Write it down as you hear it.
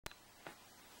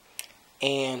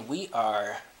And we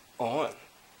are on.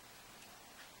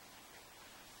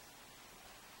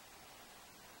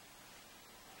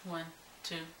 One,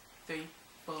 two, three,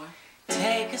 four.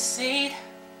 Take a seat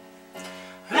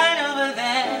right over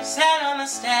there. Sat on the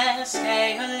stairs,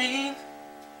 stay or leave.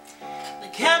 The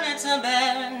cabinets are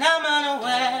bare, and I'm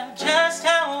unaware just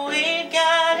how we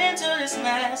got into this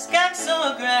mess. Got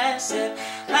so aggressive.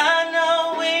 I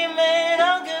know we made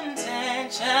all good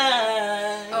intentions.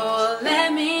 Oh,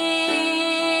 let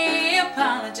me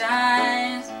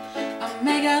apologize.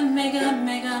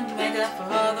 Mega for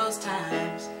all those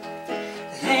times.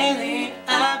 Lately,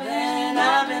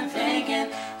 I've been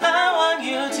thinking, I want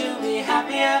you to be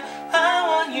happier. I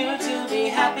want you to be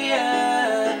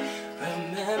happier.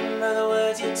 Remember the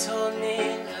words you told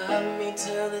me, love me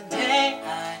till the day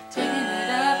I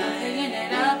die. Picking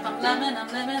it up, I'm loving, I'm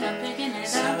living, I'm picking it up.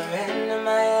 Surrender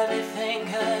my everything,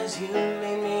 cause you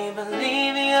made me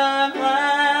believe you're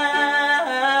mine.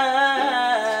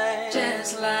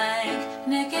 Just like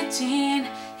nicotine,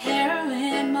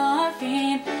 heroin,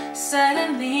 morphine.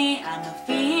 Suddenly I'm a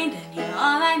fiend and you're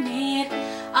all I need,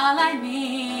 all I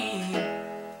need.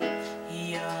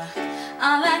 You're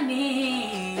all I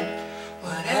need.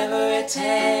 Whatever it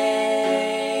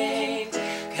takes,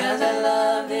 cause I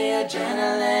love the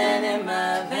adrenaline in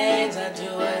my veins. I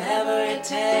do whatever it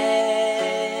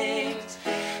takes,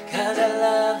 cause I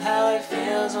love how it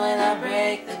feels when I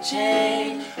break the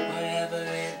chain. Whatever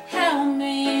it Help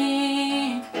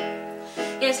me.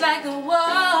 It's like the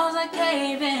walls are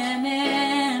caving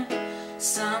in.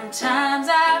 Sometimes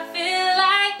I feel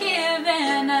like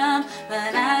giving up,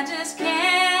 but I just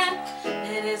can't.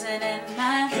 It isn't in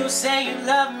my... You say you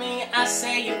love me, I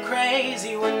say you're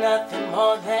crazy. We're nothing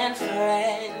more than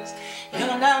friends.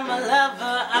 You're not my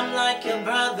lover, I'm like your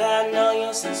brother. I know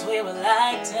you since we were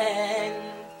like 10.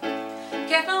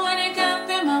 Careful when it comes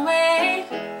through my way,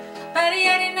 but he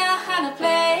already know how to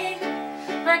play.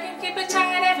 Working, keep it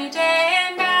tight every day,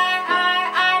 and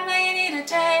I know you need a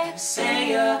taste. Say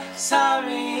you're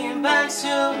sorry, but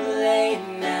too late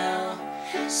now.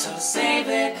 So save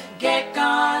it, get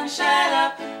gone, shut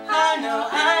up. I know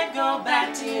I'd go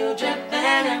back to you,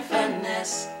 dripping in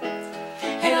finesse.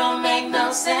 It don't make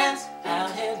no sense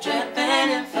out here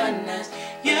dripping in finesse.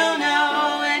 You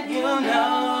know it, you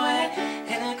know it.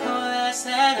 In the chorus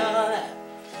said all that.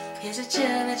 Here's a chill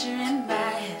that you're in my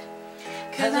head,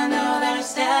 Cause I know that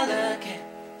it's delicate,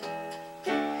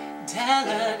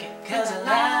 delicate. Cause I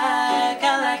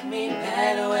like me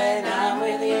better when I'm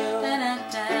with you.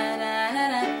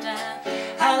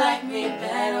 I like me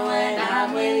better when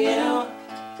I'm with you.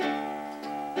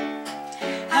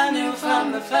 I knew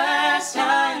from the first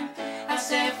time, I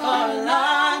stayed for a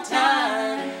long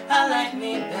time. I like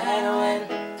me better when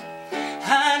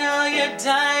I know you're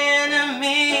dying to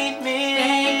meet me.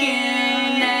 Thank you,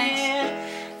 next.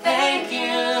 Thank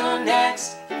you,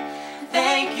 next.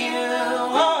 Thank you,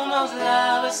 almost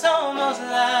love, it's almost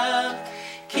love.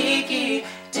 Kiki,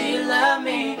 do you love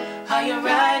me? Are you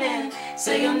riding?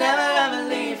 Say you'll never ever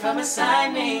leave from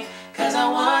beside me. Cause I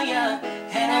want ya,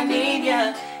 and I need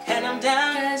ya, and I'm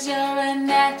down. Cause you're a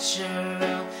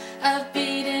natural, a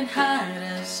beating heart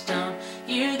of stone.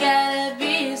 You gotta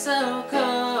be so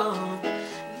cold,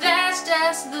 that's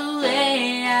just the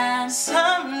way I'm.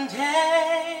 Some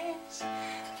days,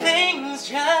 things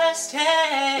just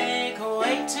take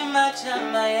way too much of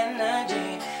my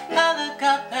energy. I look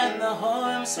up and the whole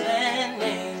room's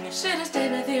spinning. Should've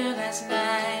stayed with you last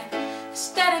night,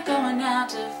 instead of going out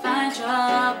to find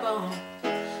trouble.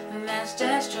 That's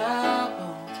just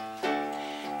trouble.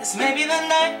 This may be the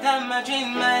night that my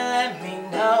dream might let me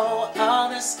know. All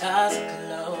the stars are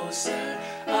closer,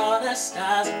 all the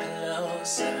stars are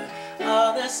closer,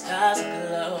 all the stars are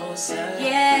closer.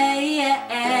 Yeah.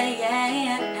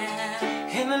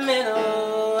 In the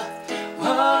middle,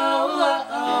 whoa,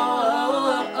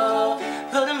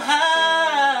 put them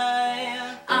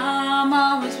high. I'm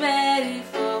always ready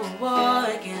for war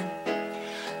again.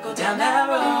 Go down that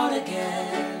road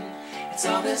again, it's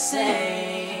all the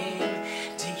same.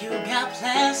 Do you got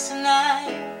plans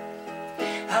tonight?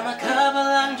 I'm a couple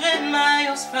 100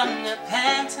 miles from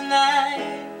Japan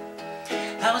tonight.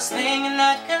 I was thinking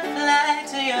I could fly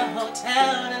to your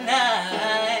hotel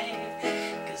tonight.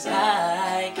 Cause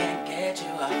I can't get you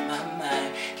off my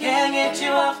mind. Can't get you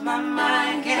off my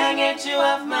mind. Can't get you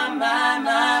off my mind,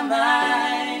 my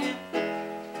mind.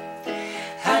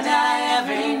 I die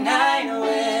every night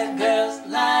with girls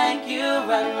like you.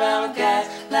 Run around with guys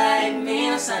like me.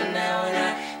 No sun now when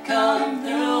I come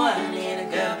through. I need a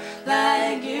girl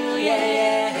like you,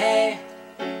 yeah.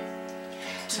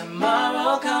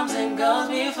 Tomorrow comes and goes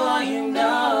before you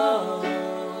know.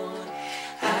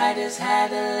 I I just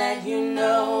had to let you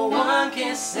know, one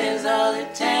kiss is all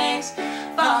it takes.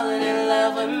 Falling in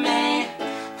love with me,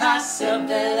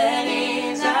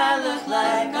 possibilities. I look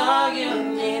like all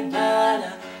you need,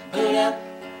 but boot up,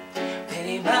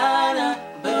 pity butter,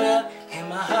 boot up. Hear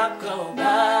my heart go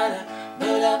butter,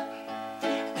 boot up,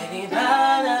 pity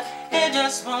butter. It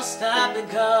just won't stop to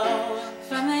go.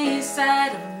 From the east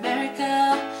side of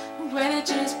America, where they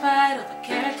choose pride over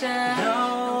character.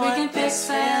 No, we can fix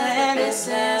it. This is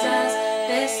us.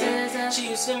 This is us. She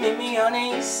used to meet me on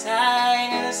the east side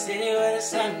in the city where the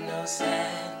sun don't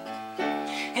set.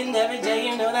 And every day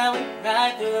you know that we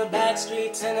ride through the back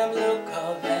streets in a blue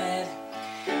Corvette.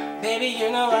 Baby, you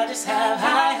know I just have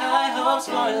high, high hopes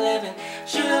for a living.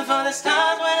 Shooting for the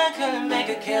stars when I couldn't make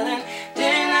a killing.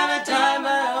 Didn't have a dime,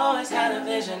 but I always had a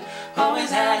vision.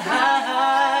 Always had high,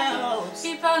 high hopes.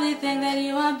 You probably think that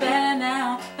you are better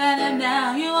now, better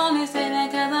now. You only say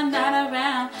that cause I'm not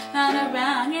around, not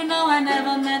around. You know I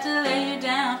never meant to lay you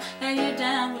down, lay you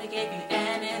down. Would've gave you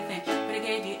anything, would've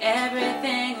gave you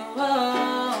everything.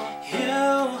 Whoa.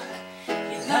 You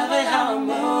love it how I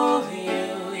move you.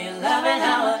 Love it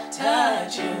how I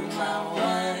touch you, my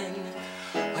one.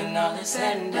 When all is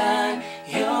said and done,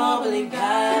 you'll believe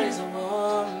God is a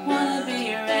woman. Wanna be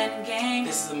your end game.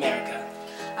 This is America.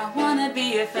 I wanna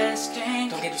be your first string.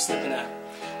 Don't get you slipping up.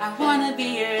 I wanna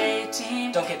be your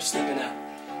A-team. Don't get you slipping up.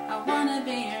 I wanna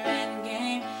be your end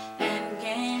game, end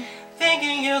game.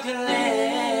 Thinking you can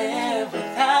live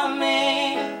without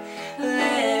me,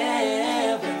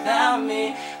 live without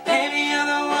me. Baby, you're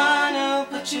the one who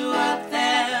put you up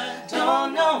there.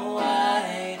 Don't know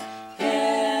why,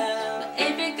 yeah. But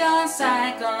if you're going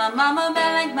psycho, I'm mama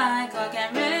bad like Michael.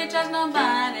 Can't really trust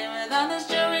nobody with all this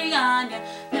jewelry on you.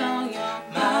 No, you're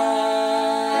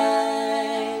mine.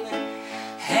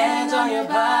 Hands on your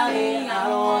body, I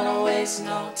don't wanna waste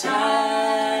no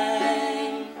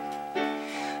time.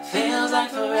 Feels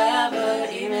like forever,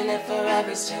 even if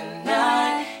forever's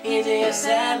tonight. Easier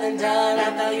said than done.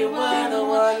 I thought you were the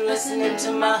one listening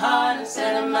to my heart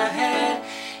instead of my head.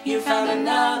 You found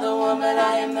another one, but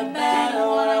I am the better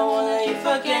one. I won't let you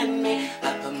forget me.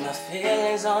 I put my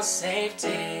feelings on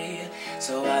safety,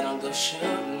 so I don't go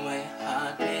shooting way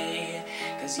heartbeat.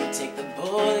 Cause you take the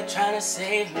bullet trying to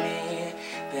save me,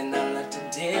 then I'm left to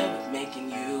deal with making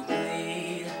you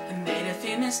bleed. I made a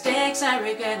few mistakes, I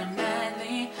regret them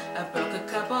nightly. I broke a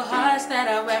couple hearts that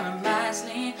I wear on my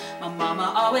sleeve. My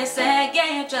mama always said,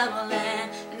 yeah, you're troubling.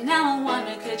 And now I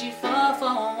wonder, could you fall for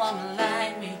a woman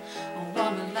like me? A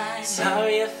woman like me.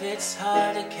 Sorry if it's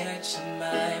hard to catch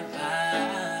my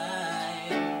vibe.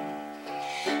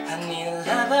 I need a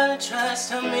lover to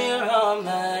trust, a mirror on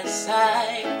my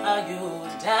side. Are you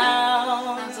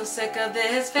down? I'm so sick of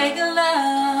this fake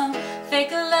love,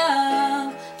 fake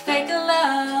love, fake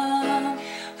love.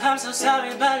 I'm so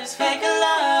sorry, but it's fake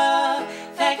love,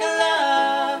 fake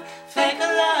love, fake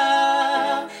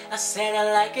love. I said I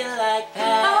like it like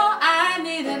that. Oh, I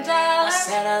need $1. I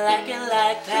said I like it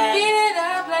like that. Beat it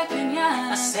up like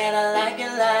piñata. I said I like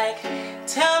it like.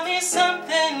 Tell me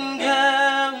something,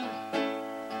 girl.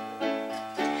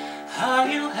 Are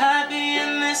you happy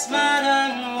in this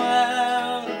modern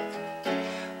world?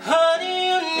 Or do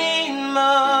you need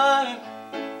more?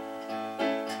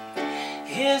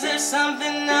 Is there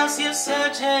something else you're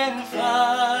searching for?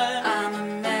 I'm a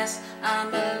mess,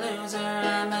 I'm a loser,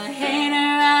 I'm a hater,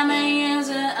 I'm a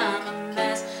user, I'm a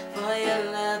mess for your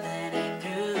love that ain't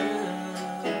new.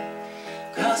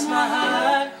 Cross my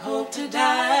heart, hope to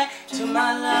die. To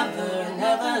my lover,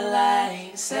 never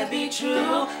lie. Said be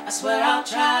true, I swear I'll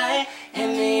try.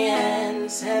 In the end,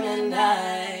 it's him and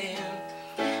I.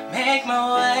 Make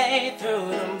my way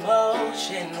through the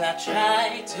motion. I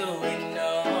try to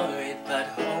ignore it, but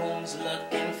home's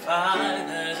looking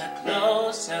farther the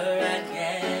closer I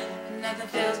get. Nothing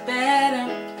feels better.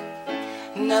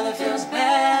 Nothing feels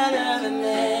better than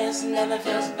this. Nothing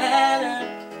feels better.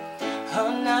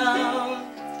 Oh no.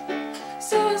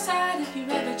 Suicide if you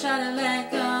ever try to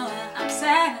let go. I'm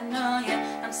sad, I know ya.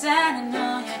 I'm sad, I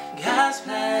know ya. God's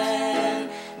plan,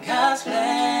 God's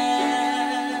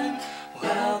plan.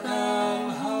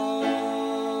 Welcome home.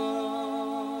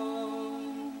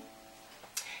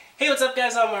 Hey, what's up,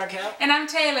 guys? I'm Mark. And I'm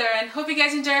Taylor, and hope you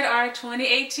guys enjoyed our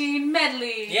 2018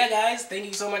 medley. Yeah, guys, thank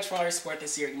you so much for all your support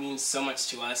this year. It means so much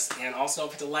to us. And also, don't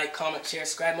forget to like, comment, share,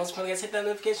 subscribe. Most importantly, guys, hit that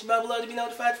notification bell below to be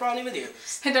notified for all new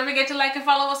videos. And don't forget to like and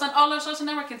follow us on all our social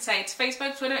networking sites: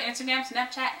 Facebook, Twitter, Instagram,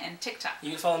 Snapchat, and TikTok.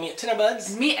 You can follow me at Tinnerbuds.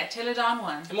 And me at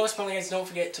TaylorDon1. And most importantly, guys, don't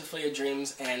forget to fulfill your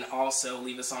dreams and also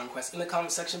leave a song request in the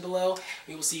comment section below.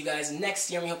 We will see you guys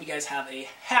next year, and we hope you guys have a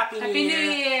happy New Year.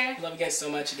 New Year! Love you guys so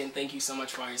much. Again, thank you so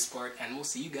much for all your support, and we'll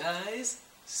see you guys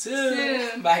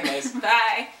soon. Bye, guys.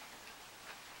 Bye.